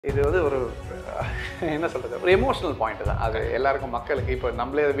இது வந்து ஒரு என்ன சொல்கிறது, ஒரு எமோஷனல் பாயிண்ட் தான் அது. எல்லாருக்கும் மக்களுக்கு இப்போ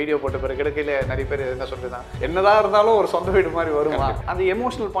நம்மளே வீடியோ போட்டு பிறகு கிடைக்கல நிறைய பேர் என்ன சொல்கிறது தான், என்னதான் இருந்தாலும் ஒரு சொந்த வீடு மாதிரி வருமா, அந்த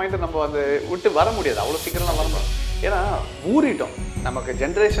எமோஷனல் பாயிண்ட்டை நம்ம வந்து விட்டு வர முடியாது, அவ்வளோ சீக்கிரம்லாம் வர முடியாது. ஏன்னா ஊறிட்டோம். நமக்கு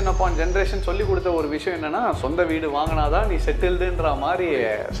ஜென்ரேஷன் அப்பான் ஜென்ரேஷன் சொல்லி கொடுத்த ஒரு விஷயம் என்னன்னா, சொந்த வீடு வாங்கினாதான் நீ செட்டில்டுன்ற மாதிரி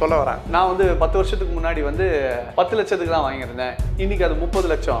சொல்ல வராங்க. நான் வந்து 10 வருஷத்துக்கு முன்னாடி வந்து 10 லட்சத்துக்கு தான் வாங்கியிருந்தேன், இன்னைக்கு அது 30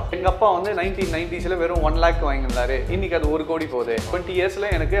 லட்சம். எங்கள் அப்பா வந்து 1990s வெறும் 1 lakh வாங்கியிருந்தாரு, இன்னைக்கு அது 1 கோடி போகுது. 20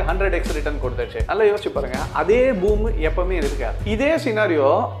 yearsல எனக்கு 100x ரிட்டர்ன் கொடுத்துச்சு. நல்லா யோசிச்சு பாருங்க, அதே பூம் எப்பவுமே இருக்காது. இதே சினாரியோ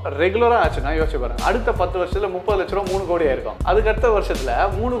ரெகுலராக ஆச்சுன்னா யோசிச்சு பாருங்க, அடுத்த 10 வருஷத்துல 30 லட்ச ரூபா 3 கோடியா இருக்கும், அதுக்கு அடுத்த வருஷத்துல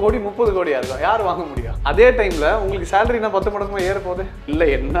 3 கோடி 30 கோடியா இருக்கும். யார் வாங்க முடியும்? அதே டைம்ல உங்களுக்கு சேலரினா 10 மடங்கு ஏற போகுது இல்லை.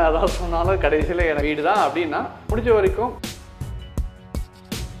 என்னதான் சொன்னாலும் கடைசியில் எனக்கு வீடு தான் அப்படின்னா முடிஞ்ச வரைக்கும்.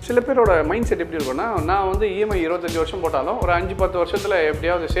 சில பேரோட மைண்ட் செட் எப்படி இருக்குன்னா, நான் வந்து EMI 25 வருஷம் போட்டாலும் ஒரு 5-10 வருஷத்தில்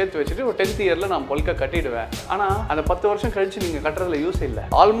எப்படியாவது சேர்த்து வச்சுட்டு ஒரு 10th இயரில் நான் பொல்கா கட்டிடுவேன். ஆனால் அந்த 10 வருஷம் கழிச்சு நீங்கள் கட்டுறதுல யூஸ் இல்லை.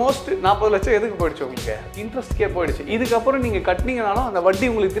 ஆல்மோஸ்ட் 40 லட்சம் எதுக்கு போயிடுச்சு? உங்களுக்கு இன்ட்ரெஸ்ட்கே போயிடுச்சு. இதுக்கப்புறம் நீங்கள் கட்டினீங்கனாலும் அந்த வட்டி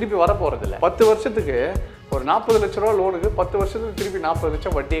உங்களுக்கு திருப்பி வர போகிறது இல்லை. 10 வருஷத்துக்கு ஒரு 40 லட்ச ரூபா லோனுக்கு 10 வருஷத்துக்கு திருப்பி 40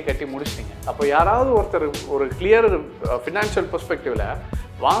 லட்சம் வட்டியை கட்டி முடிச்சிட்டிங்க. அப்போ யாராவது ஒருத்தர் ஒரு கிளியர் ஃபினான்ஷியல் பெர்ஸ்பெக்டிவில்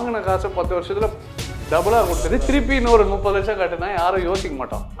வாங்கின காசு 10 வருஷத்தில் டபுளாக கொடுத்தது திருப்பி இன்னொரு 30 லட்சம் கட்டினா யாரும் யோசிக்க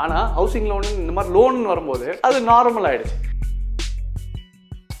மாட்டோம். ஆனால் ஹவுசிங் லோன் இந்த மாதிரி லோன் வரும்போது அது நார்மல் ஆகிடுச்சு.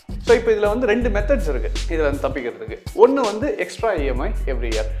 ஸோ இப்போ இதில் வந்து 2 மெத்தட்ஸ் இருக்குது இதில் வந்து தப்பிக்கிறதுக்கு. ஒன்று வந்து எக்ஸ்ட்ரா EMI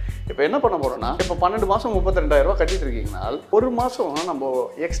எவ்ரி இயர். இப்போ என்ன பண்ண போகிறோம்னா, இப்போ 12 மாதம் 32,000 ரூபா கட்டிட்டு இருக்கீங்கன்னா ஒரு மாதம் நம்ம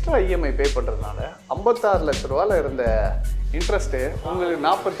எக்ஸ்ட்ரா EMI பே பண்ணுறதுனால 56 லட்ச ரூபாயில் இருந்த இன்ட்ரெஸ்ட்டு உங்களுக்கு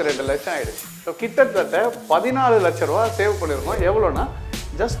 42 லட்சம் ஆகிடுச்சு. ஸோ கிட்டத்தட்ட 14 லட்ச ரூபா சேவ் பண்ணியிருக்கோம். எவ்வளோனா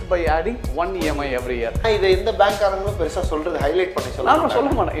just by adding 1 EMI every year. இதை எந்த பேங்க்காரங்களும் பெருசாக சொல்கிறது ஹைலைட் பண்ணி நான்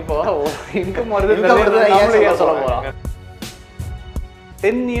சொல்ல மாட்டேன். இப்போ இன்கம் வருது சொல்ல போகிறோம்.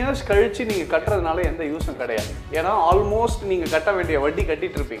 10 years கழிச்சு நீங்கள் கட்டுறதுனால எந்த யூஸும் கிடையாது. ஏன்னா ஆல்மோஸ்ட் நீங்கள் கட்ட வேண்டிய வட்டி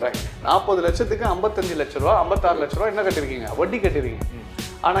கட்டிட்டு இருப்பீங்க. 40 லட்சத்துக்கு 55 லட்ச ரூபா 56 லட்ச ரூபா என்ன கட்டிருக்கீங்க? வட்டி கட்டிருக்கீங்க.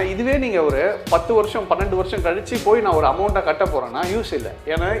 ஆனால் இதுவே நீங்கள் ஒரு 10 வருஷம் 12 வருஷம் கழிச்சு போய் நான் ஒரு அமௌண்ட்டை கட்ட போகிறேன்னா யூஸ் இல்லை.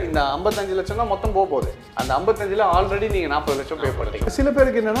 ஏன்னா இந்த 55 லட்சம் தான் மொத்தம் போகுது. அந்த 55ல் ஆல்ரெடி நீங்கள் 40 லட்சம் பே பண்ணுறீங்க. சில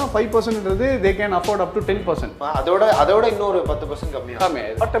பேருக்கு என்னன்னா 5%ன்றது they can afford up to 10%. அதோட இன்னொரு 10% கம்மியாக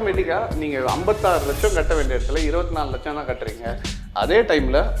ஆட்டோமேட்டிக்காக நீங்கள் 56 லட்சம் கட்ட வேண்டிய இடத்துல 24 லட்சம் தான் கட்டுறீங்க. அதே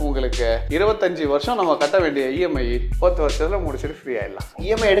டைமில் உங்களுக்கு 25 வருஷம் நம்ம கட்ட வேண்டிய EMI 10 வருஷத்தில் முடிச்சுட்டு ஃப்ரீ ஆகிடலாம்.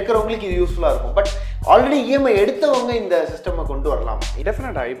 EMI எடுக்கிறவங்களுக்கு இது யூஸ்ஃபுல்லாக இருக்கும். பட் ஆல்ரெடி EMI எடுத்தவங்க இந்த சிஸ்டமை கொண்டு வரலாம்.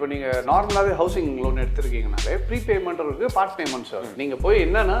 டெஃபினட்டாக இப்போ நீங்கள் நார்மலாகவே ஹவுசிங் லோன் எடுத்துருக்கீங்கனாலே ப்ரீ பேமெண்ட் இருக்குது, பார்ட் பேமெண்ட்ஸ் வரும். நீங்கள் போய்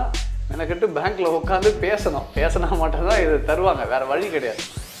என்னென்னா எனக்கிட்ட பேங்க்கில் உட்காந்து பேசினா மட்டும்தான் இது தருவாங்க, வேறு வழி கிடையாது.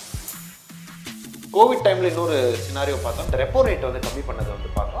 கோவிட் டைமில் இன்னொரு சினாரியோ பார்த்தோம். இந்த ரெப்போ ரேட் வந்து கம்மி பண்ணதை வந்து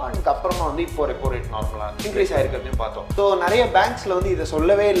பார்த்தோம். அதுக்கப்புறமா வந்து இப்போ ரெப்போ ரேட் நார்மலாக இன்க்ரீஸ் ஆயிருக்கிறதையும் பார்த்தோம். ஸோ நிறைய பேங்க்ஸில் வந்து இதை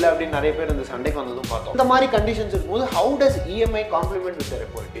சொல்லவே இல்லை அப்படின்னு நிறைய பேர் இந்த சண்டைக்கு வந்ததும் பார்த்தோம். இந்த மாதிரி கண்டிஷன்ஸ் இருக்கும்போது how does EMI complement with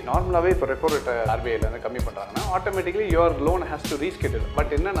repo rate? நார்மலாகவே இப்போ ரெப்போ ரேட் RBIல வந்து கம்மி பண்ணுறாங்கன்னா automatically your loan has to reschedule.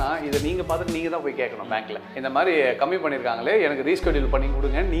 But என்னன்னா இதை நீங்கள் பார்த்துட்டு நீங்கள் தான் போய் கேட்கணும் பேங்க்கில். இந்த மாதிரி கம்மி பண்ணியிருக்காங்களே எனக்கு ரீஸ்கெடியூல் பண்ணி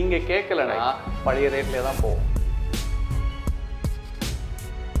கொடுங்க, நீங்கள் கேட்கலன்னா பழைய ரேட்லேயே தான் போகும்.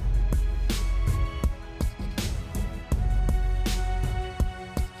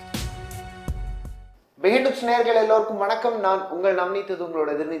 பெஹிண்ட்வுட்ஸ் நேயர்கள் எல்லோருக்கும் வணக்கம். நான் உங்கள் நவநீத், உங்களோட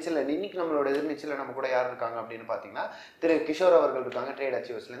எதிர்நீச்சல். இன்னைக்கு நம்மளோட எதிர்நீச்சல் நம்ம கூட யார் இருக்காங்க அப்படின்னு பார்த்தீங்கன்னா திரு கிஷோர் அவர்கள் இருக்காங்க, ட்ரேட்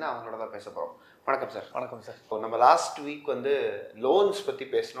அச்சீவர்ஸ்லேருந்து. அவங்களோட தான் பேச போகிறோம். வணக்கம் சார். வணக்கம் சார். இப்போ நம்ம லாஸ்ட் வீக் வந்து லோன்ஸ் பற்றி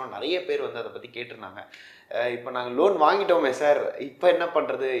பேசணும். நிறைய பேர் வந்து அதை பற்றி கேட்டிருந்தாங்க. இப்போ நாங்கள் லோன் வாங்கிட்டோமே சார், இப்போ என்ன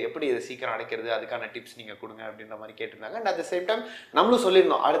பண்ணுறது, எப்படி இதை சீக்கிரம் அடைக்கிறது, அதுக்கான டிப்ஸ் நீங்கள் கொடுங்க அப்படின்ற மாதிரி கேட்டிருந்தாங்க. And at the same time நம்மளும்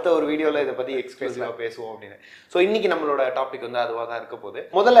சொல்லியிருந்தோம் அடுத்த ஒரு வீடியோவில் இதை பற்றி எக்ஸ்க்ளூசிவாக பேசுவோம் அப்படின்னு. ஸோ இன்றைக்கி நம்மளோட டாபிக் வந்து அதுவாக தான் இருக்க போகுது.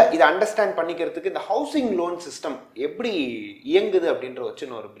 முதல்ல இதை அண்டர்ஸ்டாண்ட் பண்ணிக்கிறதுக்கு இந்த ஹவுசிங் லோன் சிஸ்டம் எப்படி இயங்குது அப்படின்ற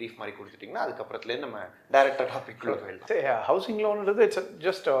வச்சு ஒரு ப்ரீஃப் மாதிரி கொடுத்துட்டிங்கன்னா அதுக்கப்புறத்துலேருந்து நம்ம டைரக்டாக டாபிக் போயிடலாம். ஹவுசிங் லோன்ன்றது இட்ஸ்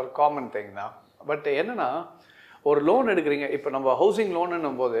ஜஸ்ட் ஒரு காமன் திங் தான். பட் என்னன்னா ஒரு லோன் எடுக்கிறீங்க, இப்போ நம்ம ஹவுசிங்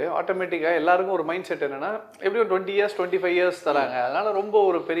லோன்னும் போது ஆட்டோமேட்டிக்காக எல்லாருக்கும் ஒரு மைண்ட் செட் என்னென்னா எப்படியும் 20 years 25 years தராங்க. அதனால் ரொம்ப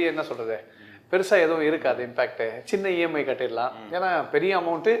ஒரு பெரிய என்ன சொல்கிறது பெருசாக எதுவும் இருக்காது. இம்பேக்ட்டு சின்ன EMI கட்டிடலாம். ஏன்னா பெரிய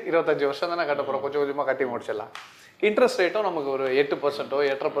அமௌண்ட்டு 25 வருஷம் தானே கட்ட போகிறோம், கொஞ்சம் கொஞ்சமாக கட்டி முடிச்சிடலாம். இன்ட்ரெஸ்ட் ரேட்டும் நமக்கு ஒரு 8%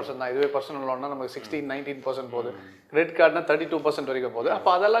 8.5% தான். இதுவே பர்சனல் லோன்னா நமக்கு 16-19% போகுது. கிரெடிட் கார்டுனா 32% வரைக்கும் போகுது.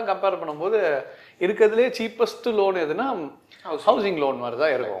 அப்போ அதெல்லாம் கம்பேர் பண்ணும்போது இருக்கிறதுலே சீப்பஸ்ட் லோன் எதுனா ஹவுசிங் லோன் மாதிரி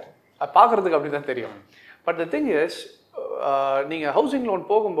தான் இருக்கும். அது பார்க்குறதுக்கு அப்படி தான் தெரியும். பட் த திங் இஸ் நீங்கள் ஹவுசிங் லோன்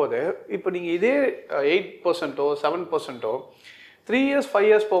போகும்போது இப்போ நீங்கள் இதே 8% 7% 3 years 5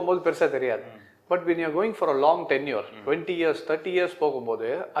 years போகும்போது பெருசாக தெரியாது. But when you are going for a long tenure 20 years 30 years போகும்போது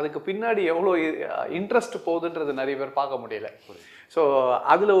அதுக்கு பின்னாடி எவ்வளோ இன்ட்ரெஸ்ட் போகுதுன்றது நிறைய பேர் பார்க்க முடியல. ஸோ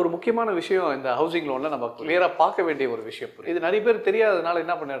அதில் ஒரு முக்கியமான விஷயம் இந்த ஹவுசிங் லோனில் நம்ம கிளியராக பார்க்க வேண்டிய ஒரு விஷயம். இது நிறைய பேர் தெரியாததுனால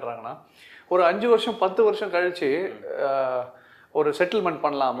என்ன பண்ணிடுறாங்கன்னா ஒரு 5 வருஷம் 10 வருஷம் கழிச்சு ஒரு செட்டில்மெண்ட்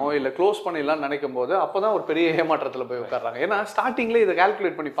பண்ணலாமோ இல்லை க்ளோஸ் பண்ணிடலாம்னு நினைக்கும் போது அப்போதான் ஒரு பெரிய ஏமாற்றத்தில் போய் உட்கார்றாங்க. ஏன்னா ஸ்டார்டிங்லேயே இதை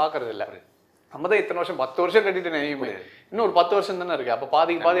கால்குலேட் பண்ணி பார்க்கறது இல்லை. நம்ம தான் இத்தனை வருஷம் 10 வருஷம் கட்டிட்டு EMI இன்னும் ஒரு 10 வருஷம் தானே இருக்கு. அப்போ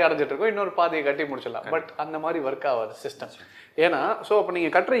பாதி அடைஞ்சிட்டு இருக்கோம், இன்னொரு பாதியை கட்டி முடிச்சிடலாம். பட் அந்த மாதிரி ஒர்க் ஆகாது சிஸ்டம். ஏன்னா ஸோ அப்போ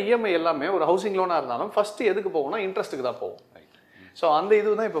நீங்கள் கட்டுற EMI எல்லாமே ஒரு ஹவுசிங் லோனாக இருந்தாலும் ஃபர்ஸ்ட் எதுக்கு போகும்னா இன்ட்ரெஸ்ட்டுக்கு தான் போகும். ஸோ அந்த இது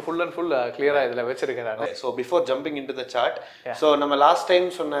தான் இப்போ ஃபுல் அண்ட் ஃபுல் கிளியராக இதில் வச்சிருக்கிறாங்க. So before jumping in to the chart, so நம்ம லாஸ்ட் டைம்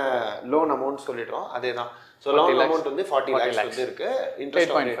சொன்ன லோன் அமௌண்ட் சொல்லிடுறோம். அதே தான். ஸோ லோன் அமௌண்ட் வந்து 40 lakhs வந்து இருக்கு.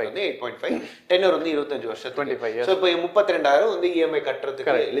 இன்ட்ரெஸ்ட் வந்து 8.5, டென்யூர் வந்து 25 வருஷத்துக்கு. ஸோ இப்போ 32,000 வந்து EMI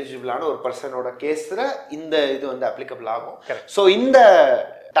கட்டுறதுக்கு எலிஜிபிளான ஒரு பர்சனோட கேஸ்ல இந்த இது வந்து அப்ளிகபிள் ஆகும். ஸோ இந்த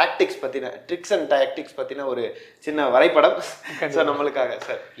டாக்டிக்ஸ் பத்தின ட்ரிக்ஸ் அண்ட் டாக்டிக்ஸ் பத்தின ஒரு சின்ன வரைபடம் சார் நம்மளுக்காக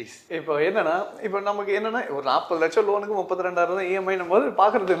சார் ப்ளீஸ். இப்போ என்னன்னா இப்போ நமக்கு என்னன்னா ஒரு 40 லட்சம் லோனுக்கு 32,000 தான் EMI போது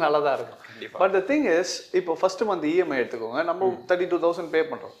பார்க்கறதுக்கு நல்லா தான் இருக்கும். பட் த திங் இஸ் இப்போ ஃபர்ஸ்ட் மந்த் EMI எடுத்துக்கோங்க, நம்ம 32,000 பே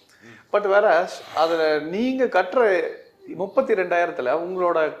பண்றோம். பட் வேற அதில் நீங்க கட்டுற 32,000த்துல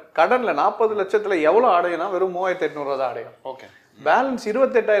உங்களோட கடன்ல 40 லட்சத்துல எவ்வளவு அடையும்னா வெறும் 3,800 தான் அடையும். ஓகே. பேலன்ஸ்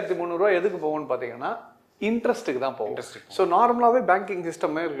 28,300 எதுக்கு போகும்னு பாத்தீங்கன்னா இன்ட்ரெஸ்ட்டுக்கு தான் போகும். ஸோ நார்மலாகவே பேங்கிங்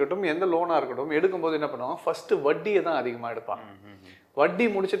சிஸ்டமே இருக்கட்டும், எந்த லோனாக இருக்கட்டும், எடுக்கும்போது என்ன பண்ணுவோம், ஃபர்ஸ்ட் வட்டியை தான் அதிகமாக எடுப்பாங்க. வட்டி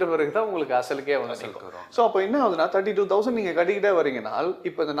முடிச்சிட்ட பிறகு தான் உங்களுக்கு அசலுக்கே வந்து நிற்கும். ஸோ அப்போ என்ன ஆகுதுன்னா 32,000 நீங்கள் கட்டிக்கிட்டே வரீங்கன்னா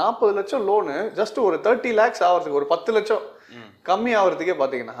இப்போ இந்த 40 லட்சம் லோனு ஜஸ்ட் ஒரு 30 lakhs ஆகிறதுக்கு, ஒரு 10 லட்சம் கம்மி ஆகிறதுக்கே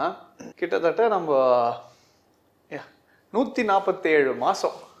பார்த்தீங்கன்னா கிட்டத்தட்ட நம்ம 147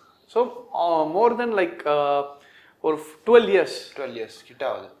 மாதம். ஸோ மோர் தென் லைக் ஒரு 12 years கிட்ட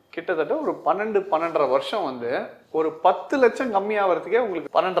ஆகுது. கிட்டத்தட்ட ஒரு 12-12.5 வருஷம் வந்து ஒரு 10 லட்சம் கம்மியாகிறதுக்கே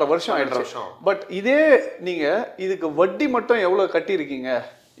உங்களுக்கு 12.5 வருஷம் ஆயிடுச்சு. பட் இதே நீங்க இதுக்கு வட்டி மட்டும் எவ்வளவு கட்டி இருக்கீங்க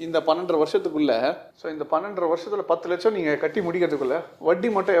இந்த 12.5 வருஷத்துக்குள்ள, ஸோ இந்த 12.5 வருஷத்துல 10 லட்சம் நீங்க கட்டி முடிக்கிறதுக்குள்ள வட்டி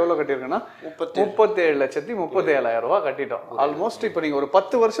மட்டும் எவ்வளவு கட்டிருக்குன்னா 37,37,000 ரூபாய் கட்டிட்டோம். ஆல்மோஸ்ட் இப்போ நீங்க ஒரு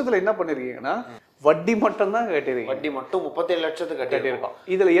 10 வருஷத்துல என்ன பண்ணிருக்கீங்கன்னா வட்டி மட்டும் தான் கட்டிருக்கீங்க. வட்டி மட்டும் 37 லட்சத்துக்கு கட்டியிருக்கோம்.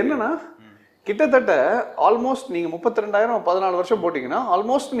 இதுல என்னன்னா கிட்டத்தட்ட ஆல்மோஸ்ட் நீங்க 32,000 14 வருஷம் போட்டீங்கன்னா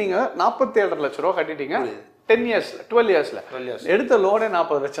ஆல்மோஸ்ட் நீங்க 47 லட்சம் ரூபாய் கட்டிட்டீங்க 10 yearsல 12 yearsல. எடுத்த லோனே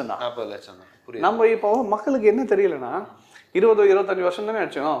 40 லட்சம் தான். 40 லட்சம் தான். நம்ம இப்போ மக்களுக்கு என்ன தெரியலன்னா 20-25 வருஷம் தானே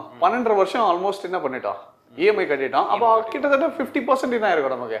ஆச்சோம், 12.5 வருஷம் ஆல்மோஸ்ட் என்ன பண்ணிட்டோம், EMI கட்டிட்டோம். அப்போ கிட்டத்தட்ட 50% என்ன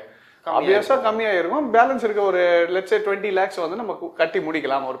ஆயிருக்கும், நமக்கு ஆப்வியஸா கம்மியாயிருக்கும். பேலன்ஸ் இருக்க ஒரு லெட்ஸ் சே 20 lakhs வந்து நம்ம கட்டி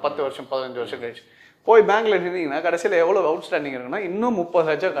முடிக்கலாம் ஒரு 10 வருஷம் 15 வருஷம் கழிச்சு. போய் பேங்க்ல நின்னீங்கன்னா கடைசியில் எவ்வளவு அவுட்ஸ்டாண்டிங் இருக்குன்னா இன்னும் 30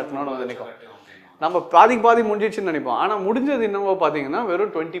 லட்சம் கட்டணும்னு வந்து நிற்கும். நம்ம பாதி முடிஞ்சிச்சுன்னு நினைப்போம், ஆனா முடிஞ்சது என்னவோ பாத்தீங்கன்னா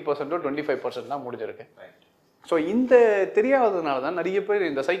வெறும் 20% 25% தான் முடிஞ்சிருக்கு. ஸோ இந்த தெரியாததுனால தான் நிறைய பேர்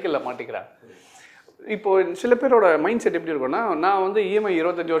இந்த சைக்கிள்ல மாட்டிக்கிறாங்க. இப்போ சில பேரோட மைண்ட் செட் எப்படி இருக்கும்னா, நான் வந்து EMI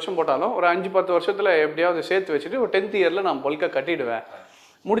 25 வருஷம் போட்டாலும் ஒரு 5-10 வருஷத்துல எப்படியாவது சேர்த்து வச்சுட்டு ஒரு 10th yearல நான் பல்கா கட்டிடுவேன்,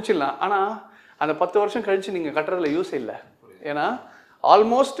 முடிச்சிடலாம். ஆனா அந்த 10 வருஷம் கழிச்சு நீங்க கட்டுறதுல யூஸ் இல்லை. ஏன்னா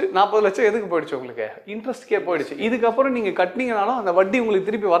ஆல்மோஸ்ட் 40 லட்சம் எதுக்கு போயிடுச்சு, உங்களுக்கு இன்ட்ரெஸ்ட்கே போயிடுச்சு. இதுக்கப்புறம் நீங்க கட்டினீங்கனாலும் அந்த வட்டி உங்களுக்கு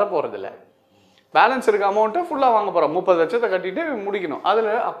திருப்பி வர போறது இல்லை. பேலன்ஸ் இருக்க அமௌண்ட்டை ஃபுல்லாக வாங்க போகிறோம், 30 லட்சத்தை கட்டிட்டு முடிக்கணும்.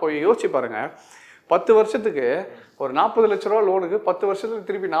 அதில் அப்போ யோசிச்சு பாருங்க, 10 வருஷத்துக்கு ஒரு 40 லட்ச ரூபா லோனுக்கு 10 வருஷத்துக்கு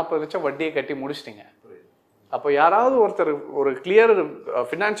திருப்பி 40 லட்சம் வட்டியை கட்டி முடிச்சிட்டிங்க. அப்போ யாராவது ஒருத்தர் ஒரு கிளியர்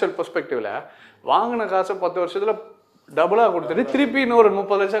ஃபினான்ஷியல் பெர்ஸ்பெக்டிவ்ல வாங்கின காசை 10 வருஷத்துல டபுளாக கொடுத்துட்டு திருப்பி இன்னொரு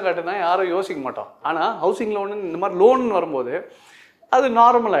 30 லட்சம் கட்டுனா யாரும் யோசிக்க மாட்டோம். ஆனால் ஹவுசிங் லோனு இந்த மாதிரி லோன் வரும்போது அது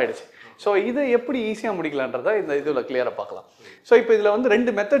நார்மல் ஆயிடுச்சு. ஸோ இதை எப்படி ஈஸியாக முடிக்கலான்றதை இந்த இதில் கிளியராக பார்க்கலாம். ஸோ இப்போ இதில் வந்து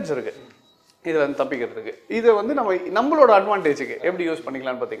 2 மெத்தட்ஸ் இருக்கு இதில் வந்து தப்பிக்கிறதுக்கு. இதை வந்து நம்மளோட அட்வான்டேஜுக்கு எப்படி யூஸ்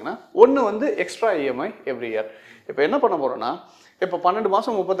பண்ணிக்கலாம்னு பார்த்தீங்கன்னா, ஒன்று வந்து எக்ஸ்ட்ரா EMI எவ்ரி இயர். இப்போ என்ன பண்ண போகிறோன்னா, இப்போ 12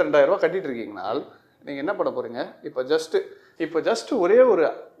 மாதம் 32,000 ரூபா கட்டிட்டு இருக்கீங்கன்னா நீங்கள் என்ன பண்ண போகிறீங்க, இப்போ ஜஸ்ட் ஒரே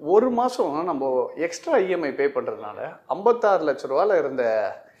ஒரு மாதம் நம்ம எக்ஸ்ட்ரா EMI பே பண்ணுறதுனால 56 லட்ச ரூபாயில் இருந்த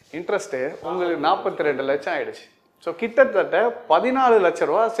இன்ட்ரெஸ்ட்டு உங்களுக்கு 42 லட்சம் ஆயிடுச்சு. ஸோ கிட்டத்தட்ட 14 லட்ச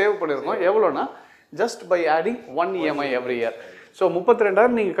ரூபா சேவ் பண்ணியிருக்கோம். எவ்வளோனா just by adding 1 EMI every year. So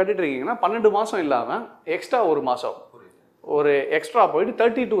 32,000 நீங்கள் கட்டிட்டு இருக்கீங்கன்னா 12 மாதம் இல்லாமல் எக்ஸ்ட்ரா ஒரு மாதம் ஒரு எக்ஸ்ட்ரா போயிட்டு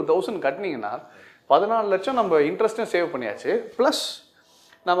 32,000 கட்டினீங்கன்னா 14 லட்சம் நம்ம இன்ட்ரெஸ்ட்டும் சேவ் பண்ணியாச்சு. ப்ளஸ்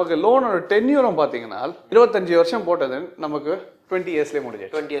நமக்கு லோனோட டென்யூரும் பார்த்தீங்கன்னா 25 வருஷம் போட்டது நமக்கு 20 yearsலேயே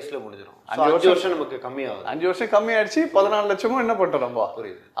முடிஞ்சிடும். 20 yearsல முடிஞ்சிடும். 5 வருஷம் நமக்கு கம்மியாகும். 5 வருஷம் கம்மியாயிடுச்சு. 14 லட்சமும் என்ன பண்ணுறோம், நம்ம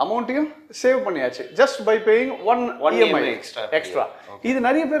அமௌண்ட்டையும் சேவ் பண்ணியாச்சு just by paying 1 EMI extra. இது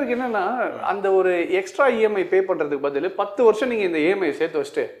நிறைய பேருக்கு என்னன்னா, அந்த ஒரு எக்ஸ்ட்ரா EMI பே பண்றதுக்கு பதில் 10 வருஷம் நீங்க இந்த EMI சேர்த்து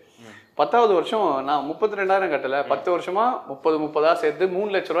வச்சுட்டு 10வது வருஷம் நான் 32,000 கட்டல, 10 வருஷமா 30 சேர்த்து 3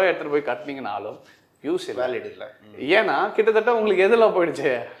 லட்ச ரூபாய் எடுத்துட்டு போய் கட்டினீங்கனாலும் யூஸ் வேலிட் இல்லை. ஏன்னா கிட்டத்தட்ட உங்களுக்கு எதுல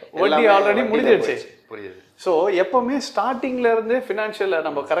போயிடுச்சு, வட்டி ஆல்ரெடி முடிஞ்சிடுச்சு. புரியுது. ஸோ எப்பவுமே ஸ்டார்டிங்ல இருந்து ஃபினான்ஷியல்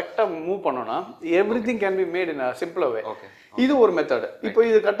நம்ம கரெக்டா மூவ் பண்ணோம்னா everything can be made in a simpler வே. இது ஒரு மெத்தட். இப்போ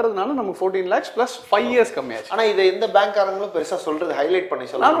இது கட்டுறதுனால நமக்கு 14 lakhs plus 5 years கம்மியாச்சு. ஆனா இது எந்த பேங்க்காரங்களும் பெருசா சொல்றது ஹைலைட் பண்ணி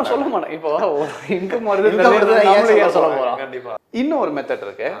நான் சொல்ல மாட்டேன். இப்போ இன்கம் வருது சொல்ல போறோம். கண்டிப்பா இன்னும் ஒரு மெத்தட்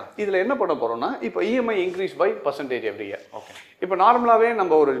இருக்கு. இதுல என்ன பண்ண போறோம்னா இப்போ EMI increase by % every year. இப்போ நார்மலாவே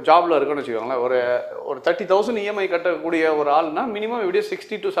நம்ம ஒரு ஜாப்ல இருக்கோம்னு வச்சுக்கோங்களேன், ஒரு 30,000 EMI கட்டக்கூடிய ஒரு ஆள்னா மினிமம் எப்படியும்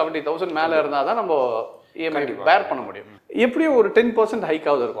 60 to 70,000 மேல இருந்தா தான் நம்ம EMI பேர் பண்ண முடியும். எப்படியும் ஒரு 10%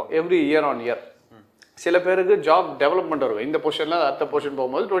 ஹைக்காவது இருக்கும் எவ்ரி இயர் ஆன் இயர். சில பேருக்கு ஜாப் டெவலப்மெண்ட் இருக்கும், இந்த பொசிஷன்ல அடுத்த பொசிஷன்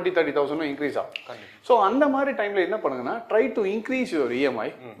போகும்போது 20-30,000 இன்க்ரீஸ் ஆகும். ஸோ அந்த மாதிரி டைம்ல என்ன பண்ணுங்கன்னா try to increase your EMI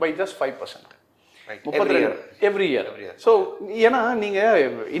by just 5%. 32 every year. So ஏன்னா நீங்க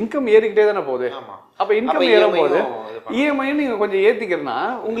இன்கம் ஏறிக்கிட்டே தானே போகுது. அப்ப இன்கம் ஏறும் போது EMI நீங்க கொஞ்சம் ஏத்திக்கிறதுனா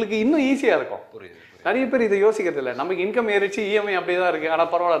உங்களுக்கு இன்னும் ஈஸியா இருக்கும். நிறைய பேர் இதை யோசிக்கிறது இல்லை. நமக்கு இன்கம் ஏறிச்சு EMI அப்படிதான் இருக்கு, ஆனா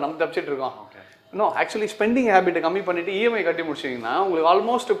பரவாயில்ல நம்ம தப்பிச்சிட்டு இருக்கோம். நோ, ஆக்சுவலி ஸ்பெண்டிங் ஹேபிட்டை கம்மி பண்ணிட்டு EMI கட்டி முடிச்சிங்கன்னா உங்களுக்கு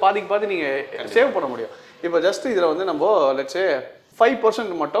ஆல்மோஸ்ட் பாதி நீங்க சேவ் பண்ண முடியும். இப்போ ஜஸ்ட் இதுல வந்து நம்ம லெட்ஸே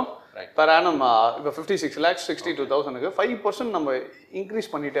 5% மட்டும் பெர் ஆனம், இப்போ 56 lakhs 62,000க்கு 5% நம்ம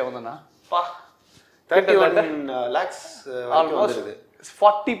இன்க்ரீஸ் பண்ணிட்டே வந்தோம்னா 31 lakhs almost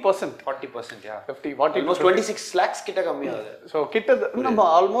 40%. 40%, yeah. 40 almost 26 lakhs கிட்ட கம்மியாகுது. ஸோ கிட்ட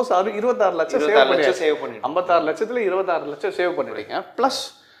நம்ம ஆல்மோஸ்ட் 26 லட்சம் சேவ் பண்ணி 56 லட்சத்துல 26 லட்சம் சேவ் பண்ணிட்டீங்க. பிளஸ்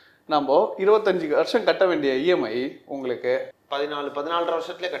நம்ம 25 வருஷம் கட்ட வேண்டிய EMI உங்களுக்கு 14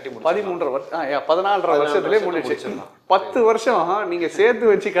 வருஷத்துல கட்டி முடியும். 14 வருஷத்துலேயே முடிச்சு. 10 வருஷம் நீங்க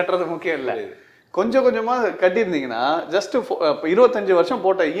சேர்த்து வச்சு கட்டுறது முக்கியம் இல்லை, கொஞ்சம் கொஞ்சமா கட்டியிருந்தீங்கன்னா ஜஸ்ட் 25 வருஷம்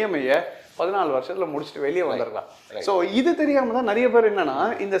போட்ட EMI-யை 14 வருஷத்துல முடிச்சுட்டு வெளியே வந்துடலாம். ஸோ இது தெரியாம தான் நிறைய பேர் என்னன்னா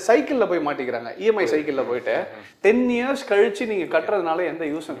இந்த சைக்கிள்ல போய் மாட்டிக்கிறாங்க. EMI சைக்கிள்ல போயிட்டு 10 years கழிச்சு நீங்க கட்டுறதுனால எந்த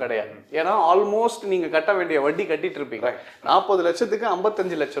யூஸும் கிடையாது. ஏன்னா ஆல்மோஸ்ட் நீங்க கட்ட வேண்டிய வட்டி கட்டிட்டு இருப்பீங்க. 40 லட்சத்துக்கு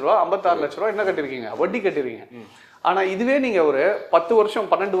 55 லட்ச ரூபா 56 லட்ச ரூபா என்ன கட்டிருக்கீங்க, வட்டி கட்டிருக்கீங்க. ஆனா இதுவே நீங்க ஒரு 10 வருஷம்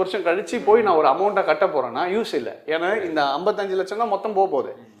 12 வருஷம் கழிச்சு போய் நான் ஒரு அமௌண்ட்டை கட்ட போறேன்னா யூஸ் இல்லை. ஏன்னா இந்த 55 லட்சம் தான் மொத்தம்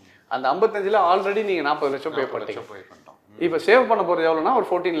போகுது. அந்த 55ல ஆல்ரெடி நீங்க 40 லட்சம் பே பண்ணிட்டீங்க. இப்போ சேவ் பண்ண போறது எவ்வளோனா ஒரு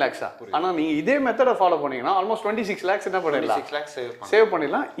 14 lakhs. ஆனா நீங்க இதே மெத்தடை ஃபாலோ பண்ணீங்கன்னா ஆல்மோஸ்ட் 26 lakhs என்ன பண்ணிடலாம், சேவ்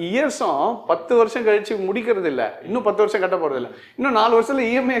பண்ணிடலாம். இயர்ஸும் 10 வருஷம் கழிச்சு முடிக்கிறது இல்லை, இன்னும் 10 வருஷம் கட்ட போறது இல்லை, இன்னும் 4 வருஷத்துல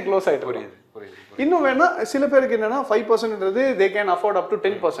EMI க்ளோஸ் ஆயிட்டு. இன்னும் வேணா சில பேருக்கு என்னன்னா 5%ன்றது they can afford up to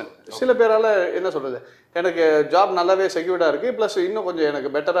 10%. சில பேரால என்ன சொல்றது, எனக்கு ஜாப் நல்லாவே செக்யூர்டா இருக்கு, பிளஸ் இன்னும் கொஞ்சம்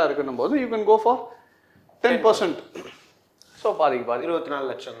எனக்கு பெட்டரா இருக்குன்னும் போது you can go for 10%. So பாதிக்கு 24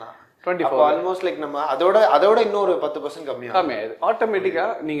 லட்சம் தான். 24 ஆல்மோஸ்ட் லைக் நம்ம அதோட இன்னொரு 10% கம்மியாகுது. ஆட்டோமேட்டிக்கா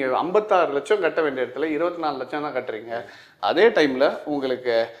நீங்க 56 லட்சம் கட்ட வேண்டிய இடத்துல 24 லட்சம் தான் கட்டுறீங்க. அதே டைம்ல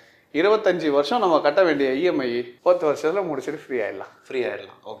உங்களுக்கு 25 வருஷம் நம்ம கட்ட வேண்டிய EMI 10 வருஷத்துல முடிச்சுட்டு ஃப்ரீ ஆயிடலாம்.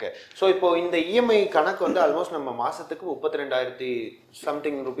 ஓகே. ஸோ இப்போ இந்த EMI கணக்கு வந்து ஆல்மோஸ்ட் நம்ம மாசத்துக்கு 32,000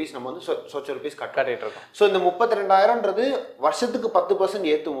 சம்திங் ருபீஸ் நம்ம வந்து சொச்ச ருபீஸ் கட்டிட்டு இருக்கோம். ஸோ இந்த 32,000ன்றது வருஷத்துக்கு 10%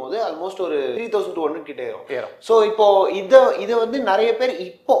 ஏற்றும் போது ஆல்மோஸ்ட் ஒரு 3,200 கிட்டே ஏறும். ஸோ இப்போ இதை வந்து நிறைய பேர்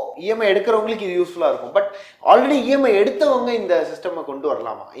இப்போ EMI எடுக்கிறவங்களுக்கு இது யூஸ்ஃபுல்லாக இருக்கும். பட் ஆல்ரெடி EMI எடுத்தவங்க இந்த சிஸ்டமை கொண்டு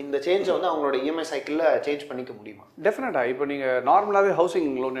வரலாமா? இந்த சேஞ்சை வந்து அவங்களோட EMI சைக்கிளில் சேஞ்ச் பண்ணிக்க முடியுமா? டெஃபினட்டா. இப்போ நீங்க நார்மலாவே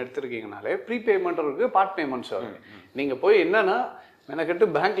ஹவுசிங் லோன் எடுத்துருக்கீங்கனாலே ப்ரீ பேமெண்ட் இருக்கு, பார்ட் பேமெண்ட்ஸ் இருக்கு. நீங்க போய் என்னன்னா எனக்கிட்ட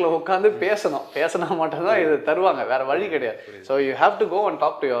பேங்க்ல உட்காந்து பேசினா மட்டும் தான் இது தருவாங்க, வேற வழி கிடையாது. So you have to go and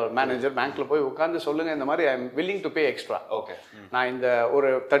talk to your manager. பேங்க்ல போய் உட்காந்து சொல்லுங்க இந்த மாதிரி I am willing to pay extra. Okay, நான் இந்த ஒரு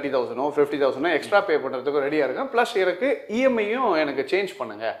 30,000 50,000 எக்ஸ்ட்ரா பே பண்றதுக்கு ரெடியா இருக்கேன். பிளஸ் எனக்கு EMI-யும் எனக்கு சேஞ்ச்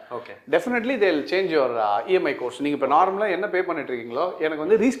பண்ணுங்க. Okay, definitely they will change your EMI course. நீங்க இப்போ நார்மலா என்ன பே பண்ணிட்டு இருக்கீங்களோ எனக்கு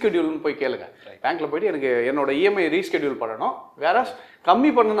வந்து ரீஸ்கெடியூல்னு போய் கேளுங்க. பேங்க்ல போயிட்டு எனக்கு என்னோட EMI ரீஸ்கெடியூல் பண்ணணும். வேற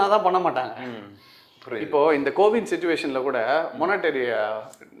கம்மி பண்ணுனா தான் பண்ண மாட்டாங்க. இப்போ இந்த கோவிட் சிச்சுவேஷன்ல கூட மொனட்டரி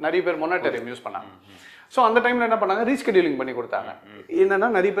நிறைய பேர் மொனட்டரியம் யூஸ் பண்ணாங்க. ஸோ அந்த டைம்ல என்ன பண்ணாங்க, ரீஸ்கெடியூலிங் பண்ணி கொடுத்தாங்க. என்னன்னா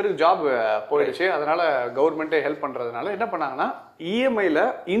நிறைய பேருக்கு ஜாப் போயிடுச்சு, அதனால கவர்மெண்ட்டே ஹெல்ப் பண்றதுனால என்ன பண்ணாங்கன்னா EMI-ல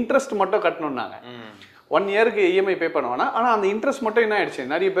இன்ட்ரெஸ்ட் மட்டும் கட்டணும்னாங்க. 1 இயருக்கு EMI பே பண்ணுவானா, ஆனா அந்த இன்ட்ரெஸ்ட் மட்டும் என்ன ஆயிடுச்சு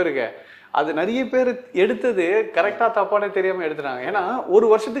நிறைய பேருக்கு, அது நிறைய பேர் எடுத்தது கரெக்டா தப்பானே தெரியாம எடுத்துட்டாங்க. ஏன்னா ஒரு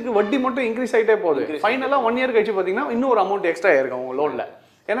வருஷத்துக்கு வட்டி மட்டும் இன்க்ரீஸ் ஆகிட்டே போகுது. ஃபைனலா 1 இயர் கழிச்சு பாத்தீங்கன்னா இன்னும் ஒரு அமௌண்ட் எக்ஸ்ட்ரா ஆயிருக்கும் உங்க லோன்ல.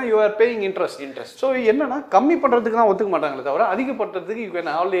 ஏன்னா you are paying interest. So என்னன்னா கம்மி பண்றதுக்கு தான் ஒத்துக்க மாட்டாங்களே தவிர அதிகப்படுறதுக்கு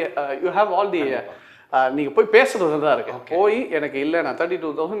யூ ஹேவ் ஆல் தி நீங்க போய் பேசுறது தான் இருக்கு. போய் எனக்கு இல்லை நான்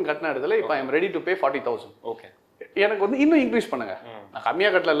 32,000 கட்டின இடத்துல இப்போ I am ready to pay 40,000. Okay, எனக்கு வந்து இன்னும் இன்க்ரீஸ் பண்ணுங்க. நான்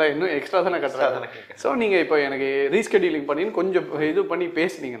கம்மியாக கட்டல, இன்னும் எக்ஸ்ட்ரா தானே கட்டுறேன். ஸோ நீங்க இப்போ எனக்கு ரீஸ்கெடியூலிங் பண்ணி கொஞ்சம் இது பண்ணி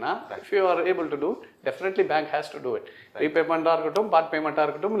பேசுனீங்கன்னா if you are able to two, definitely bank has to do it. ரீபேமெண்ட்டாக இருக்கட்டும், பார்ட் பேமெண்ட்டாக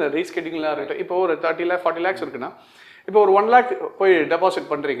இருக்கட்டும், இல்லை ரீஸ்கெடியூலிங்காக இருக்கட்டும். இப்போ ஒரு 30 lakh 40 lakhs இருக்குன்னா இப்போ ஒரு 1 lakh போய் டெபாசிட்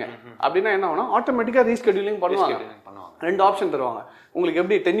பண்றீங்க அப்படின்னா என்ன ஆகும், ஆட்டோமேட்டிக்கா ரீஸ்கெடியூலிங் பண்ணுவாங்க. 2 ஆப்ஷன் தருவாங்க உங்களுக்கு.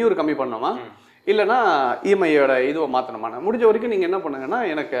 எப்படி டென்யூர் கம்மி பண்ணணுமா, இல்லைனா இஎம்ஐயோட இதுவை மாற்றணுமா, முடிஞ்ச வரைக்கும் நீங்கள் என்ன பண்ணுங்கன்னா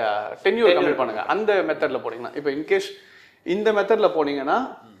எனக்கு டென்யூர் கம்மி பண்ணுங்கள், அந்த மெத்தடில் போனீங்கன்னா. இப்போ இன்கேஸ் இந்த மெத்தடில் போனீங்கன்னா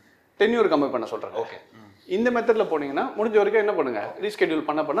டென்யூர் கம்மி பண்ண சொல்கிறேன். ஓகே. இந்த மெத்தடில் போனீங்கன்னா முடிஞ்ச வரைக்கும் என்ன பண்ணுங்க, ரீஸ்கெடியூல்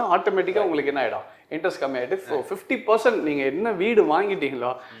பண்ண ஆட்டோமேட்டிக்காக உங்களுக்கு என்ன ஆகிடும், இன்ட்ரெஸ்ட் கம்மியாகிட்டு 50% நீங்கள் என்ன வீடு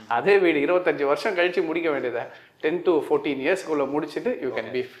வாங்கிட்டீங்களோ அதே வீடு 25 வருஷம் கழிச்சு முடிக்க வேண்டியதை 10 to 14 இயர்ஸ்க்குள்ள முடிச்சுட்டு யூ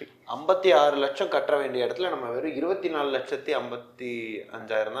கேன் பி ஃப்ரீ. 56 லட்சம் கட்ட வேண்டிய இடத்துல நம்ம வெறும்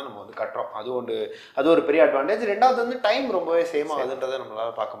 24,55,000 தான் நம்ம வந்து கட்டுறோம். அது ஒரு பெரிய அட்வான்டேஜ். ரெண்டாவது வந்து டைம் ரொம்பவே சேம் ஆகுதுன்றதை நம்மளால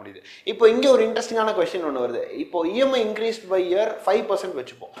பார்க்க முடியுது. இப்போ இங்கே ஒரு இன்ட்ரெஸ்டிங்கான கொஸ்டின் ஒன்று வருது. இப்போ இஎம்ஐ இன்க்ரீஸ் பை இயர் 5%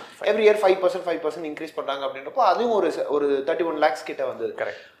 வச்சுப்போம், எவ்ரி இயர் 5% இன்க்ரீஸ் பண்ணுறாங்க அப்படின்றப்போ அதுவும் ஒரு 31 lakhs கிட்ட வந்தது.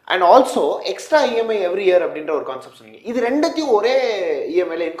 Correct. And also extra EMI every year அப்படின்ற ஒரு கான்செப்ட் சொன்னீங்க. இது ரெண்டத்தையும் ஒரே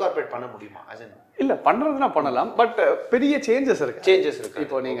இஎம்ஐல இன்கார்பரேட் பண்ண முடியுமா? இல்லை, பண்ணுறதுனா பண்ணலாம், பட் பெரிய சேஞ்சஸ் இருக்கு.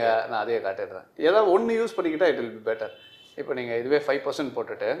 இப்போ நீங்கள் நான் அதே காட்டிடுறேன், ஏதாவது ஒன்று யூஸ் பண்ணிக்கிட்டா இட் வில் பி பெட்டர். இப்போ நீங்கள் இதுவே 5%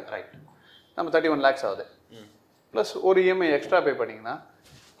 போட்டுட்டு ரைட் நம்ம 31 lakhs ஆகுது, ப்ளஸ் ஒரு இஎம்ஐ எக்ஸ்ட்ரா பே பண்ணிங்கன்னா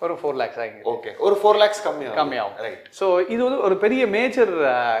ஒரு 4 lakhs ஆகிங்க. ஓகே, ஒரு 4 lakhs கம்மியாகும். ரைட். ஸோ இது வந்து ஒரு பெரிய மேஜர்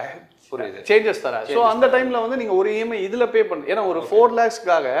சேஞ்சஸ் தராது. ஸோ அந்த டைம்ல வந்து நீங்க ஒரு இஎம்ஐ இதுல பே பண்ண, ஏன்னா ஒரு 4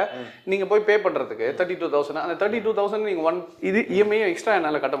 lakhsக்காக நீங்க போய் பே பண்றதுக்கு 32,000, அந்த 32,000 நீங்க இது இஎம்ஐ எக்ஸ்ட்ரா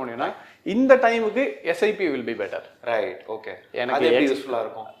என்னால கட்ட முடியும்னா இந்த டைமுக்கு SIP will be better. Right. Okay, எனக்கு யூஸ்ஃபுல்லா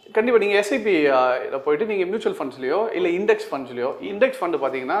இருக்கும். கண்டிப்பா நீங்க எஸ்ஐபி போயிட்டு நீங்க மியூச்சுவல் ஃபண்ட்ஸ்லயோ இல்ல இண்டெக்ஸ் ஃபண்ட்ஸ்லயோ, இண்டெக்ஸ் ஃபண்ட்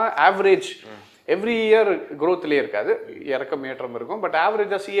பாத்தீங்கன்னா ஆவரேஜ் எவ்ரி இயர் க்ரோத்லேயே இருக்காது, இறக்கம் ஏற்றம் இருக்கும். பட்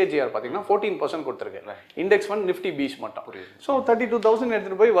ஆவரேஜாக சிஏஜிஆர் பார்த்தீங்கன்னா 14% கொடுத்துருக்கு. இண்டெக்ஸ் ஃபண்ட் நிஃப்டி பீஸ் மட்டும். ஸோ 32,000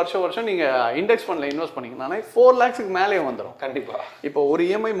 எடுத்துகிட்டு போய் வருஷம் நீங்கள் இண்டெக்ஸ் ஃபண்டில் இன்வெஸ்ட் பண்ணிங்கன்னா 4 lakhsக்கு மேலே வந்துடும். கண்டிப்பாக. இப்போ ஒரு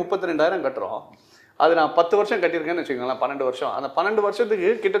இஎம்ஐ 32,000 கட்டுறோம், அது நான் 10 வருஷம் கட்டியிருக்கேன்னு வச்சுக்கோங்களேன், 12 வருஷம். அந்த 12 வருஷத்துக்கு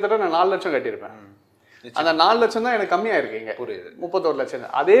கிட்டத்தட்ட நான் 4 லட்சம் கட்டியிருப்பேன். அந்த 4 லட்சம் தான் எனக்கு கம்மியாக இருக்கீங்க. புரியுது. 31 லட்சம்.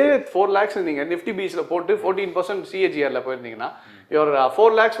 அதே 4 lakhs நீங்கள் நிஃப்டி பீஸில் போட்டு 14% சிஏஜிஆரில் போயிருந்தீங்கன்னா your 4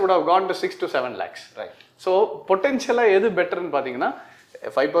 lakhs would have gone to 6 to 7 lakhs. Right. So potentially எது பெட்டர்னு பார்த்தீங்கன்னா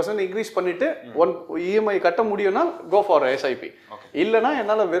 5% இன்க்ரீஸ் பண்ணிட்டு இஎம்ஐ கட்ட முடியும்னா கோ ஃபார் எஸ்ஐபி. இல்லைனா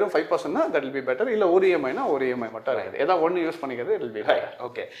என்னால் வெறும் 5%னா தட் வில் பி பெட்டர். இல்லை ஒரு இஎம்ஐனா ஒரு இஎம்ஐ மட்டும் இருக்குது, ஏதாவது ஒன்று யூஸ் பண்ணிக்கிறது it will be better.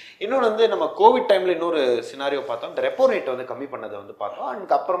 Okay. இன்னொன்று வந்து நம்ம கோவிட் டைமில் இன்னொரு சினாரியோ பார்த்தோம், இந்த ரெப்போ ரேட் வந்து கம்மி பண்ணதை வந்து பார்த்தோம்.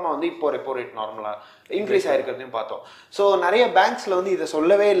 அதுக்கு அப்புறமா வந்து இப்போ ரெப்போ ரேட் நார்மலாக இன்க்ரீஸ் ஆகிருக்கிறதையும் பார்த்தோம். ஸோ நிறைய பேங்க்ஸில் வந்து இதை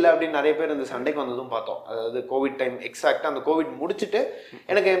சொல்லவே இல்லை அப்படின்னு நிறைய பேர் இந்த சண்டைக்கு வந்ததும் பார்த்தோம். அதாவது கோவிட் டைம் எக்ஸாக்டாக அந்த கோவிட் முடிச்சுட்டு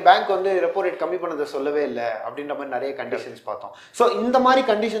எனக்கு என் பேங்க் வந்து ரெப்போ ரேட் கம்மி பண்ணதை சொல்லவே இல்லை அப்படின்ற மாதிரி நிறைய கண்டிஷன்ஸ் பார்த்தோம். ஸோ இந்த மாதிரி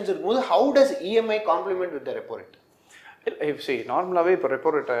கண்டிஷன்ஸ் இருக்கும்போது how does EMI complement with the repo rate? நார்மலாகவே இப்போ ரெப்போ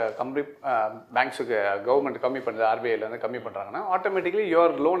ரேட்டை பேங்க்ஸுக்கு கவர்மெண்ட் கம்மி பண்ணுறது, ஆர்பிஐலேருந்து கம்மி பண்ணுறாங்கன்னா automatically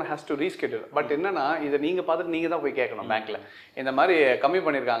your loan has to reschedule. But என்னன்னா இதை நீங்கள் பார்த்துட்டு நீங்கள் தான் போய் கேட்கணும் பேங்க்கில், இந்த மாதிரி கம்மி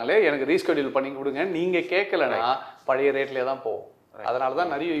பண்ணியிருக்காங்களே எனக்கு ரீஸ்கெடியூல் பண்ணி கொடுங்க. நீங்கள் கேட்கலன்னா பழைய ரேட்லேயே தான் போகும். அதனால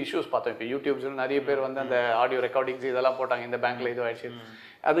தான் நிறைய இஷ்யூஸ் பார்த்தோம். இப்போ யூடியூப்ஸில் நிறைய பேர் வந்து அந்த ஆடியோ ரெக்கார்டிங்ஸ் இதெல்லாம் போட்டாங்க, இந்த பேங்க்கில் இது ஆயிடுச்சு.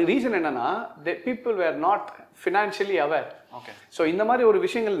 அதுக்கு ரீசன் என்னன்னா people were not financially aware. Okay. So இந்த மாதிரி ஒரு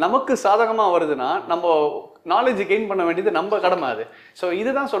விஷயங்கள் நமக்கு சாதகமாக வருதுன்னா நம்ம நாலேஜ் கெயின் பண்ண வேண்டியது நம்ம கடமை அது. ஸோ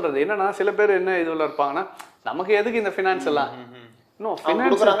இதுதான் சொல்றது. என்னன்னா சில பேர் என்ன இதுல இருப்பாங்கன்னா நமக்கு எதுக்கு இந்த ஃபினான்ஸ் எல்லாம், நோ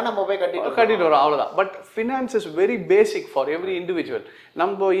ஃபினான்ஸ் நம்ம போய் கட்டிட்டு வரோம் அவ்வளோதான். But finance is very basic for every individual.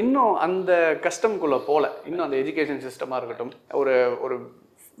 நம்ம இன்னும் அந்த கஸ்டம்குள்ளே போகல, இன்னும் அந்த எஜுகேஷன் சிஸ்டமாக இருக்கட்டும், ஒரு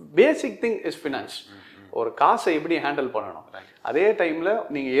பேசிக் திங் இஸ் ஃபினான்ஸ். ஒரு காசை எப்படி ஹேண்டில் பண்ணணும். அதே டைம்ல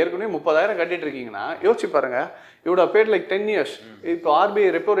நீங்க ஏற்கனவே 30,000 கட்டிட்டு இருக்கீங்கன்னா யோசிச்சு பாருங்க, யூட் ஹவ் பேட் லைக் 10 years. இப்போ ஆர்பிஐ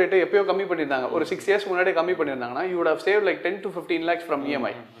ரெப்போ ரேட்டை எப்பயோ கம்மி பண்ணியிருந்தாங்க, ஒரு 6 years முன்னாடியே கம்மி பண்ணியிருந்தாங்கன்னா யூட் have save like 10 to 15 lakhs from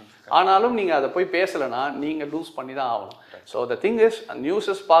EMI. ஆனாலும் நீங்க அதை போய் பேசலைன்னா நீங்க லூஸ் பண்ணி தான் ஆகணும். So the thing is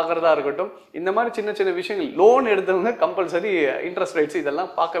newses பார்க்குறதா இருக்கட்டும், இந்த மாதிரி சின்ன சின்ன விஷயங்கள், லோன் எடுத்தவங்க கம்பல்சரி இன்ட்ரெஸ்ட் ரேட்ஸ்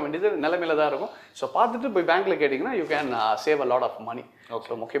இதெல்லாம் பார்க்க வேண்டியது நிலைமையில தான் இருக்கும். ஸோ பார்த்துட்டு போய் பேங்க்ல கேட்டிங்கன்னா you can save a lot of money.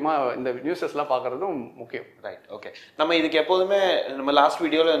 Okay. முக்கியமாக இந்த நியூஸஸ்லாம் பார்க்குறதும் முக்கியம். ரைட். ஓகே. நம்ம இதுக்கு எப்போதுமே நம்ம லாஸ்ட்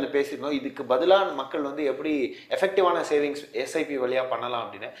வீடியோவில் வந்து பேசியிருந்தோம், இதுக்கு பதிலாக மக்கள் வந்து எப்படி எஃபெக்டிவான சேவிங்ஸ் எஸ்ஐபி வழியாக பண்ணலாம்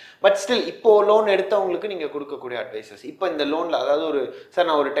அப்படின்னு. பட் ஸ்டில் இப்போ லோன் எடுத்தவங்களுக்கு நீங்கள் கொடுக்கக்கூடிய அட்வைசஸ், இப்போ இந்த லோனில் அதாவது ஒரு சார்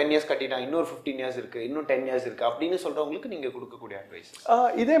நான் ஒரு 10 years கட்டிட்டேன், இன்னொரு 15 years இருக்குது, இன்னும் 10 years இருக்குது அப்படின்னு சொல்கிறவங்களுக்கு நீங்கள் கொடுக்கக்கூடிய அட்வைசஸ்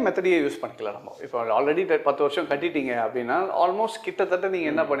இதே மெத்தடையே யூஸ் பண்ணிக்கலாம். நம்ம இப்போ ஆல்ரெடி 10 வருஷம் கட்டிட்டீங்க அப்படின்னா ஆல்மோஸ்ட் கிட்டத்தட்ட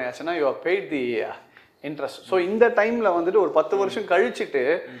நீங்கள் என்ன பண்ணியாச்சுன்னா you have paid the interest. So இந்த டைமில் வந்துட்டு ஒரு 10 வருஷம் கழிச்சுட்டு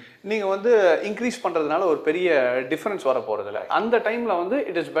நீங்கள் வந்து இன்க்ரீஸ் பண்ணுறதுனால ஒரு பெரிய டிஃப்ரென்ஸ் வர போகிறதில்ல. அந்த டைமில் வந்து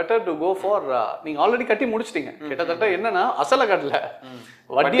it is better to go for, நீங்கள் ஆல்ரெடி கட்டி முடிச்சிட்டீங்க, கிட்டத்தட்ட என்னன்னா அசலை கட்டல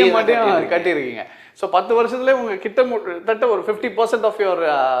வட்டியை மட்டும் கட்டியிருக்கீங்க. ஸோ 10 வருஷத்துல உங்கள் கிட்டத்தட்ட ஒரு 50% ஆஃப் யுவர்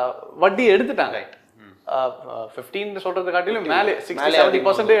வட்டி எடுத்துட்டாங்க. 15 சொல்றது காட்டிலும் மேலே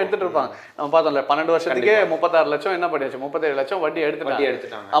 60-70% எடுத்துட்டு இருப்பாங்க. நம்ம பார்த்தோம்ல 12 வருஷத்துக்கே 36 லட்சம் என்ன பண்ணியாச்சு, 37 லட்சம் வட்டி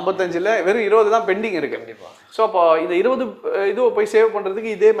எடுத்துட்டாங்க. 55ல வெறும் 20 தான் பெண்டிங் இருக்கு. ஸோ அப்போ இந்த 20 இதுவை போய் சேவ்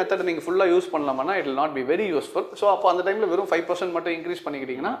பண்றதுக்கு இதே மெத்தட் நீங்க ஃபுல்லா யூஸ் பண்ணலாம்னா it will not be very useful. So அப்போ அந்த டைம்ல வெறும் 5% மட்டும் இன்க்ரீஸ்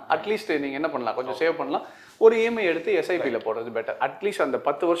பண்ணிக்கிட்டீங்கன்னா அட்லீஸ்ட் நீங்க என்ன பண்ணலாம், கொஞ்சம் சேவ் பண்ணலாம். ஒரு EMI எடுத்து SIPல போடுறது பெட்டர். அட்லீஸ்ட் அந்த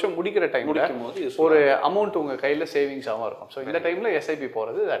 10 வருஷம் முடிக்கிற டைம்ல ஒரு அமௌண்ட் உங்க கையில சேவிங்ஸாகவும் இருக்கும். ஸோ இந்த டைம்ல SIP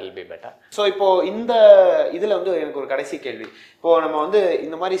போறது that will be better. So இப்போ இந்த இதுல வந்து எனக்கு ஒரு கடைசி கேள்வி, இப்போ நம்ம வந்து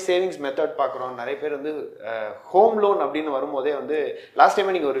இந்த மாதிரி சேவிங்ஸ் மெத்தட் பார்க்குறோம், நிறைய பேர் வந்து ஹோம் லோன் அப்படின்னு வரும்போதே வந்து லாஸ்ட்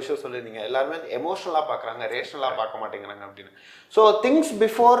டைம் நீங்க ஒரு விஷயம் சொல்லியிருந்தீங்க, எல்லாருமே எமோஷனலா பார்க்குறாங்க, ரேஷனலா பார்க்க மாட்டேங்கிறாங்க அப்படின்னு. So things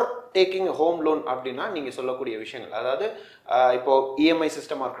before taking home loan அப்படின்னா நீங்க சொல்லக்கூடிய விஷயங்கள், அதாவது இப்போ EMI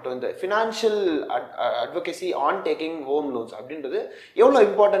சிஸ்டமாக இருக்கட்டும், இந்த financial advocacy on taking home loans அப்படின்றது எவ்வளோ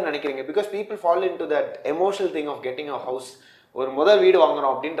இம்பார்ட்டன்ட் நினைக்கிறீங்க? Because people follow into that emotional thing of getting a house, ஒரு முதல் வீடு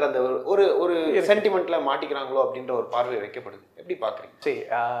வாங்குறோம் அப்படின்ற அந்த ஒரு ஒரு சென்டிமெண்ட்ல மாட்டிக்கிறாங்களோ அப்படின்ற ஒரு பார்வை வைக்கப்படுது. எப்படி பாக்குறீங்க? சரி,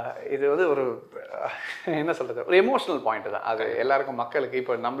 இது வந்து ஒரு என்ன சொல்றது, ஒரு எமோஷனல் பாயிண்ட் தான் அது எல்லாருக்கும் மக்களுக்கு.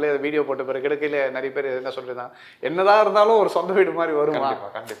 இப்போ நம்மளே வீடியோ போட்ட பிறகு கிடைக்கல நிறைய பேர் என்ன சொல்றதுதான், என்னதான் இருந்தாலும் ஒரு சொந்த வீடு மாதிரி வருமா?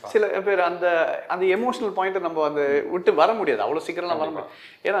 கண்டிப்பா சில பேர் அந்த அந்த எமோஷனல் பாயிண்ட்டை நம்ம அந்த விட்டு வர முடியாது, அவ்வளோ சீக்கிரம்லாம் வர முடியாது.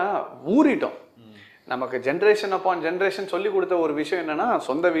 ஏன்னா ஊறிட்டோம். நமக்கு ஜென்ரேஷன் அப்பான் ஜென்ரேஷன் சொல்லி கொடுத்த ஒரு விஷயம் என்னன்னா,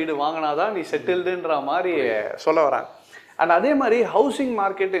 சொந்த வீடு வாங்கினாதான் நீ செட்டில்டுன்ற மாதிரி சொல்ல வராங்க. அண்ட் அதே மாதிரி ஹவுசிங்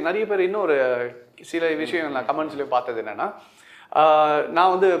மார்க்கெட்டு நிறைய பேர் இன்னொரு சில விஷயம் நான் கமெண்ட்ஸ்லேயும் பார்த்தது என்னன்னா,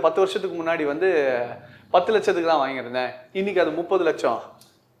 நான் வந்து 10 வருஷத்துக்கு முன்னாடி வந்து 10 லட்சத்துக்கு தான் வாங்கியிருந்தேன், இன்னைக்கு அது 30 லட்சம்.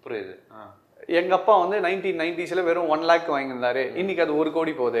 புரியுது. எங்க அப்பா வந்து 1990s வெறும் 1 lakh வாங்கியிருந்தாரு, இன்னைக்கு அது 1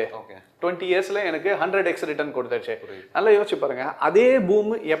 கோடி போகுது. 20 yearsல எனக்கு 100x ரிட்டர்ன் கொடுத்துருச்சு. நல்லா யோசிச்சு பாருங்க, அதே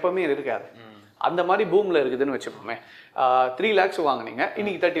பூம் எப்பவுமே இருக்காது. அந்த மாதிரி பூம்ல இருக்குதுன்னு வச்சுப்போமே. 3 lakhs வாங்கினீங்க,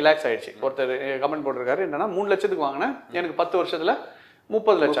 இன்னைக்கு 30 lakhs ஆயிடுச்சு. ஒருத்தர் கமெண்ட் போட்டிருக்காரு என்னன்னா, 3 லட்சத்துக்கு வாங்கினேன், எனக்கு 10 வருஷத்துல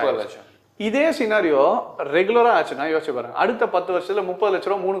 30 லட்சம். இதே சினாரியோ ரெகுலரா ஆச்சுன்னா யோசிச்சு பாருங்க, அடுத்த 10 வருஷத்துல 30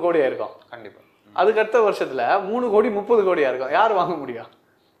 லட்ச ரூபா 3 கோடியா இருக்கும். கண்டிப்பா. அதுக்கு அடுத்த வருஷத்துல 3 கோடி 30 கோடியா இருக்கும். யார் வாங்க முடியும்?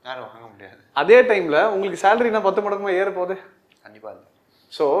 யாரும் வாங்க முடியாது. அதே டைம்ல உங்களுக்கு சேலரினா 10 மடங்குமா ஏற போகுது? கண்டிப்பா.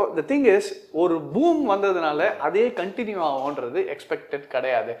 ஸோ த திங் இஸ், ஒரு பூம் வந்ததுனால அதே கண்டினியூ ஆகும்ன்றது எக்ஸ்பெக்டட்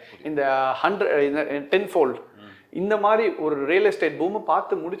கிடையாது. இந்த 10-fold இந்த மாதிரி ஒரு ரியல் எஸ்டேட் பூமை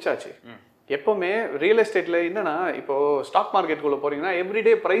பார்த்து முடிச்சாச்சு. எப்பவுமே ரியல் எஸ்டேட்ல என்னன்னா, இப்போ ஸ்டாக் மார்க்கெட்டுக்குள்ள போறீங்கன்னா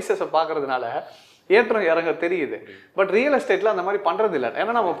எவ்ரிடே ப்ரைஸஸை பார்க்கறதுனால ஏற்றம் இறங்க தெரியுது. பட் ரியல் எஸ்டேட்ல அந்த மாதிரி பண்றது இல்லை.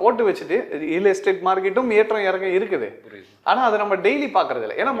 ஏன்னா நம்ம போட்டு வச்சுட்டு ரியல் எஸ்டேட் மார்க்கெட்டும் ஏற்றம் இறங்க இருக்குது, ஆனா அதை நம்ம டெய்லி பாக்குறது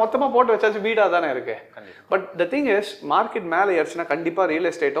இல்லை. ஏன்னா மொத்தமா போட்டு வச்சாச்சு, வீடா தானே இருக்கு. But the thing is, market மேலே ஏறிச்சுன்னா கண்டிப்பா ரியல்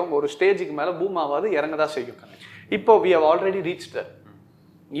எஸ்டேட்டும் ஒரு ஸ்டேஜுக்கு மேல பூம் ஆகாது, இறங்கதான் செய்யும். இப்போ we have already reached that.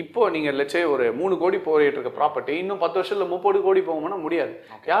 இப்போ நீங்க லட்சே ஒரு 3 கோடி போயிட்டு இருக்க ப்ராப்பர்ட்டி இன்னும் 10 வருஷத்துல 30 கோடி போகும்னா முடியாது.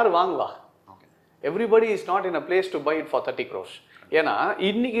 யாரு வாங்குவா? Everybody is not in a place to by it for 30 crores. ஏன்னா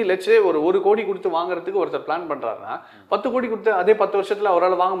இன்னைக்கு லட்சே ஒரு 1 கோடி கொடுத்து வாங்குறதுக்கு ஒருத்தர் பிளான் பண்றாருன்னா 10 கோடி கொடுத்து அதே 10 வருஷத்துல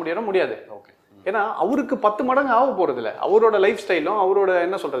அவரால் வாங்க முடியாது. ஏன்னா அவருக்கு 10 மடங்கு ஆக போறது இல்லை. அவரோட லைஃப் ஸ்டைலும் அவரோட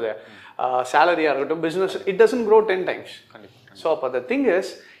என்ன சொல்றது சேலரியா இருக்கட்டும், business, it doesn't grow 10 times. So அப்போ த திங்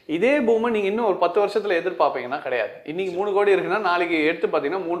இஸ், இதே பூமை நீங்க இன்னும் ஒரு 10 வருஷத்துல எதிர்பார்ப்பீங்கன்னா கிடையாது. இன்னைக்கு 3 கோடி இருக்குன்னா நாளைக்கு எடுத்து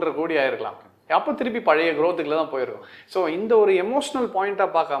பார்த்தீங்கன்னா 3.5 கோடி ஆயிருக்கலாம். அப்போ திருப்பி பழைய growthக்குள்ள தான் போயிருக்கும். ஸோ இந்த ஒரு எமோஷனல் பாயிண்டா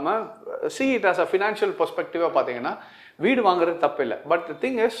பார்க்காம see it as a financial perspective பார்த்தீங்கன்னா வீடு வாங்குறது தப்பு இல்லை. But the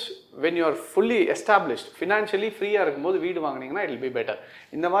thing is, when you are fully established financially ஃப்ரீயாக இருக்கும்போது வீடு வாங்கினீங்கன்னா இட் வில் பி பெட்டர்.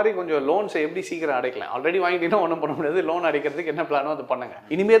 இந்த மாதிரி கொஞ்சம் லோன்ஸை எப்படி சீக்கிரம் அடைக்கலாம், ஆல்ரெடி வாங்கிட்டீங்கன்னா ஒன்றும் பண்ண முடியாது. லோன் அடைக்கிறதுக்கு என்ன பிளானோ அது பண்ணுங்க.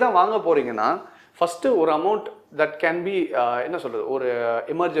 இனிமே தான் வாங்க போறீங்கன்னா ஃபர்ஸ்ட் ஒரு அமௌண்ட் தட் கேன் பி என்ன சொல்றது, ஒரு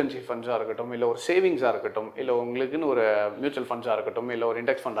எமர்ஜென்சி ஃபண்ட்ஸாக இருக்கட்டும், இல்லை ஒரு சேவிங்ஸாக இருக்கட்டும், இல்லை உங்களுக்குன்னு ஒரு மியூச்சுவல் ஃபண்ட்ஸாக இருக்கட்டும், இல்லை ஒரு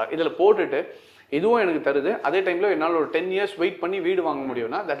இண்டெக்ஸ் ஃபண்டாக இதில் போட்டுட்டு இதுவும் எனக்கு தருது, அதே டைமில் என்னால் ஒரு 10 years வெயிட் பண்ணி வீடு வாங்க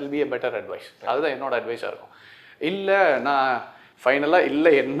முடியும்னா that will be a better advice. அதுதான் என்னோட அட்வைஸாக இருக்கும். இல்லை நான் ஃபைனலாக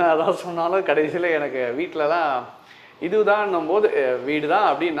இல்லை என்ன தான் சொன்னாலும் கடைசியில் எனக்கு வீட்டில் தான் இதுதான் போது வீடு தான்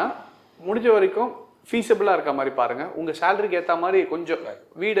அப்படின்னா முடிஞ்ச வரைக்கும் ஃபீஸபிளாக இருக்க மாதிரி பாருங்கள். உங்கள் சேலரிக்கு ஏற்ற மாதிரி கொஞ்சம்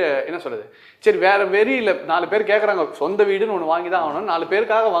வீடு என்ன சொல்கிறது, சரி வேறு வெறியில் 4 பேர் கேட்குறாங்க சொந்த வீடுன்னு ஒன்று வாங்கி தான் ஆகணும், 4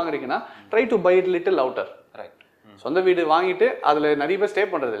 பேருக்காக வாங்குறீங்கன்னா try to by it little outer. சொந்த வீடு வாங்கிட்டு அதில் நிறைய பேர் ஸ்டே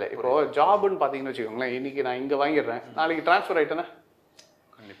பண்ணுறது இல்லை. இப்போ ஜாப்னு பார்த்தீங்கன்னு வச்சுக்கோங்களேன், இன்னைக்கு நான் இங்கே வாங்கிடுறேன், நாளைக்கு ட்ரான்ஸ்ஃபர் ஆகிட்டேன்னா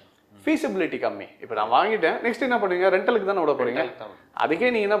ஃபீஸிபிலிட்டி கம்மி. இப்போ நான் வாங்கிட்டேன், நெக்ஸ்ட் என்ன பண்ணுவீங்க, ரெண்டலுக்கு தானே விட போறீங்க.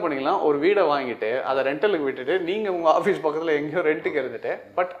 அதுக்கே நீங்கள் என்ன பண்ணிக்கலாம், ஒரு வீடை வாங்கிட்டு அதை ரெண்டலுக்கு விட்டுட்டு நீங்கள் உங்கள் ஆஃபீஸ் பக்கத்தில் எங்கேயோ ரெண்ட்டுக்கு இருந்துட்டு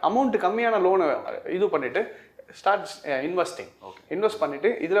பட் அமௌண்ட் கம்மியான லோனு இது பண்ணிட்டு ஸ்டார்ட் இன்வெஸ்ட்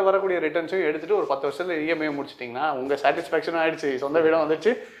பண்ணிட்டு இதில் வரக்கூடிய ரிட்டர்ன்ஸையும் எடுத்துட்டு ஒரு 10 வருஷத்துல EMI முடிச்சிட்டிங்கன்னா உங்கள் சாட்டிஸ்ஃபேக்ஷனும் ஆயிடுச்சு, சொந்த வீடும்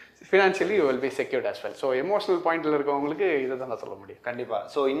வந்துச்சு, financially you will be secured as well. So emotional பாயிண்ட்ல இருக்கவங்களுக்கு இதை தான் சொல்ல முடியும். கண்டிப்பாக.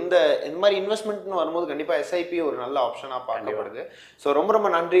 ஸோ இந்த மாதிரி இன்வெஸ்ட்மெண்ட்னு வரும்போது கண்டிப்பாக SIP ஒரு நல்ல ஆப்ஷனாக பார்க்கப்படுது. ஸோ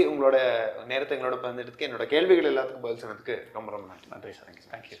ரொம்ப நன்றி, உங்களோட நேரத்தை எங்களோட பகிர்ந்ததுக்கு, என்னோட கேள்விகள் எல்லாத்துக்கும் பதில் சொன்னதுக்கு ரொம்ப நன்றி. நன்றி சார்.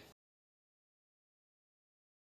 தேங்க்யூ.